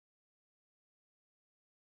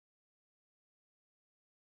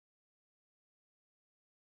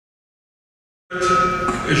As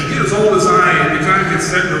you get as old as I am, you kind of get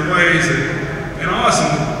set in your ways, and awesome,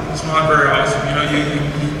 it's not very awesome. You know,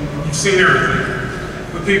 you've seen everything.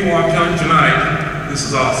 But people, I'm telling you tonight, this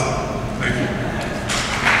is awesome. Thank you.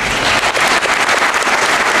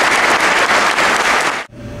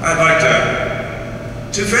 I'd like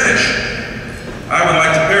to finish. I would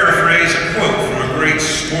like to paraphrase a quote from a great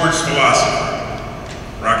sports philosopher,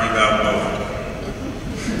 Rocky Balboa.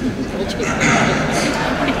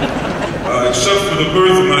 Except for the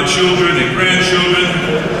birth of my children and grandchildren,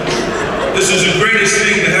 this is the greatest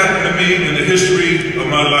thing that happened to me in the history of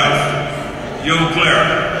my life. Yo,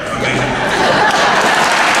 Clara,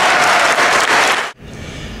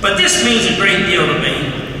 But this means a great deal to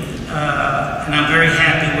me, and I'm very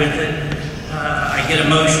happy with it. I get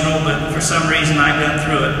emotional, but for some reason I got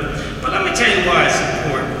through it. But let me tell you why it's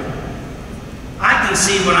important. I can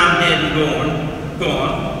see when I'm dead and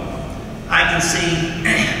gone. I can see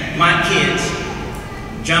my kids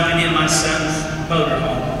jumping in my son's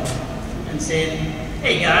motorhome and saying,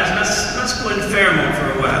 "Hey guys, let's go into Fairmont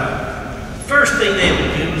for a while." First thing they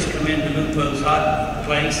would do is come into Lupo's hot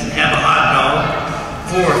place and have a hot dog,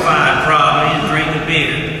 4 or 5 probably, and drink a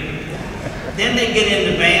beer. Then they get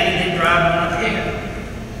in the van and they drive on up here.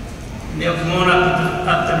 And they'll come on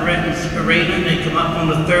up to the arena, and they come up on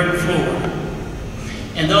the 3rd floor.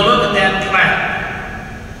 And they'll look at that plaque.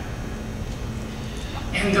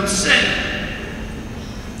 And they'll say,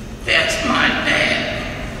 "That's my dad.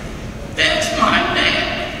 That's my dad."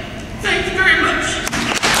 Thank you very much.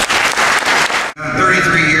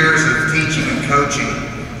 33 years of teaching and coaching.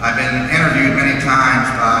 I've been interviewed many times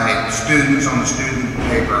by students on the student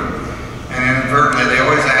paper, and inadvertently they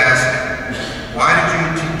always ask, "Why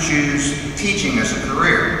did you choose teaching as a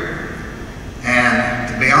career?" And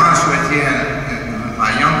to be honest with you, in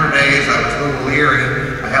my younger days I was a little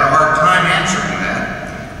leery. I had a hard time answering that.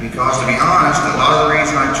 Because to be honest, a lot of the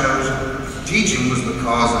reason I chose teaching was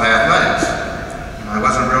because of athletics. And I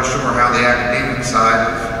wasn't real sure how the academic side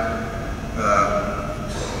of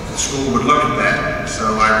the school would look at that.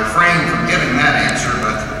 So I refrained from giving that answer,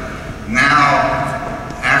 but now,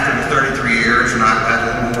 after the 33 years, and I've had a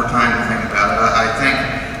little more time to think about it, I think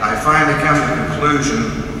I finally come to the conclusion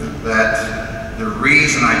that the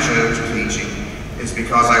reason I chose teaching is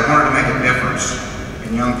because I wanted to make a difference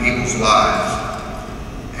in young people's lives.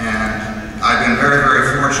 And I've been very,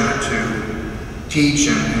 very fortunate to teach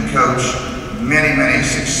and coach many, many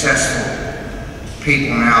successful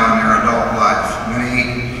people now in their adult life.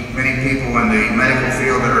 Many people in the medical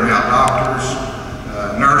field that are now doctors,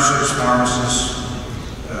 nurses, pharmacists,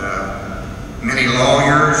 many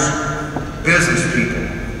lawyers, business people.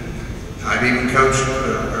 I've even coached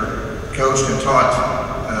and taught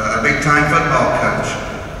a big-time football coach,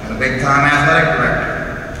 and a big-time athletic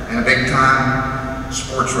director, and a big-time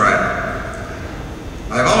sports writer.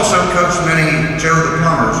 I've also coached many Joe the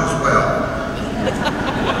Plumbers as well.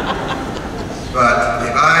 But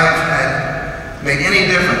if I had made any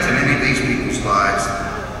difference in any of these people's lives,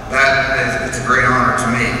 it's a great honor to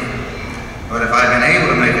me. But if I've been able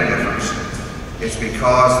to make a difference, it's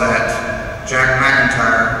because that Jack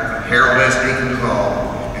McIntyre, Harold S. Deacon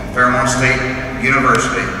Call, and Fairmont State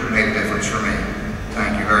University made a difference for me.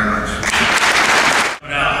 Thank you very much.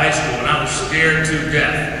 Out of high school, and I was scared to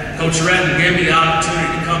death. Coach Redden gave me the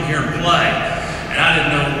opportunity to come here and play, and I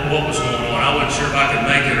didn't know what was going on. I wasn't sure if I could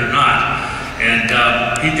make it or not. And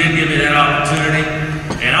he did give me that opportunity,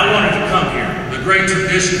 and I wanted to come here. The great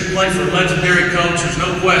tradition to play for a legendary coach, there's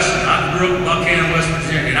no question. I grew up in Buchanan, West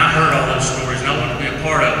Virginia, and I heard all those stories, and I wanted to be a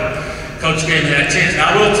part of it. Coach gave me that chance.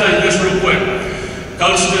 Now, I will tell you this real quick.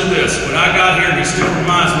 Coach did this. When I got here, and he still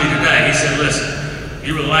reminds me today, he said, "Listen,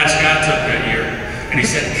 you were the last guy I took that year." And he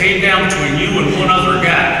said, "It came down between you and one other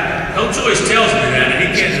guy." Coach always tells me that, and he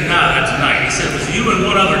can't deny that tonight. He said, "It was you and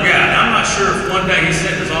one other guy." And I'm not sure if one day he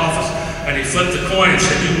sat in his office and he flipped the coin and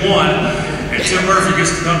said, "You won, and Tim Murphy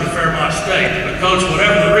gets to come to Fairmont State." But Coach,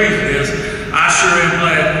 whatever the reason is, I sure am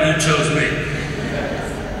glad you chose me.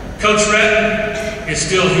 Coach Redden is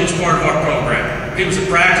still a huge part of our program. He was at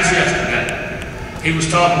practice yesterday. He was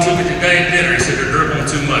talking to me today at dinner. He said, "They're dribbling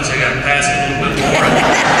too much. They got to pass it a little bit more."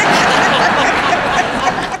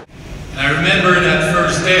 I remember that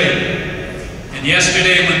first day, and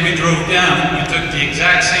yesterday when we drove down, we took the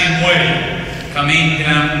exact same way, coming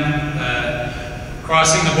down,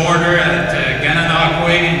 crossing the border at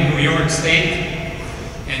Gananoque in New York State,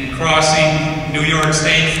 and crossing New York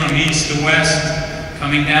State from east to west,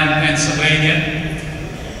 coming down Pennsylvania.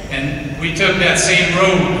 And we took that same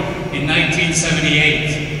road in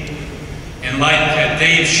 1978. And like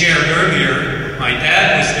Dave shared earlier, my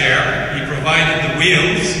dad was there. He provided the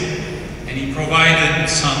wheels, and he provided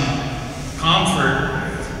some comfort.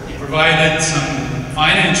 He provided some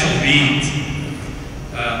financial means.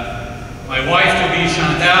 My wife, to be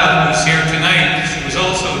Chantal, who's here tonight, she was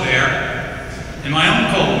also there, and my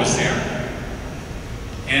uncle was there.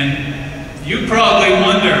 And you probably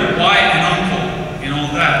wonder, why an uncle and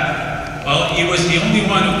all that? Well, he was the only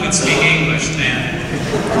one who could speak English then.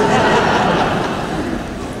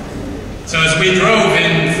 So as we drove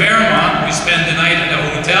in Fairmont, we spent the night at the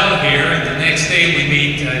hotel here, and the next day we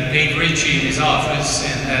meet Dave Ritchie in his office,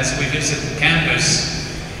 and as we visit the campus,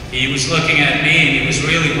 he was looking at me and he was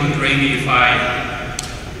really wondering if I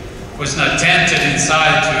was not tempted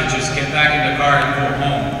inside to just get back in the car and go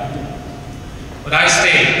home. But I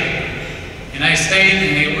stayed, and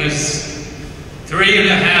it was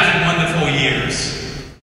 3.5 wonderful years.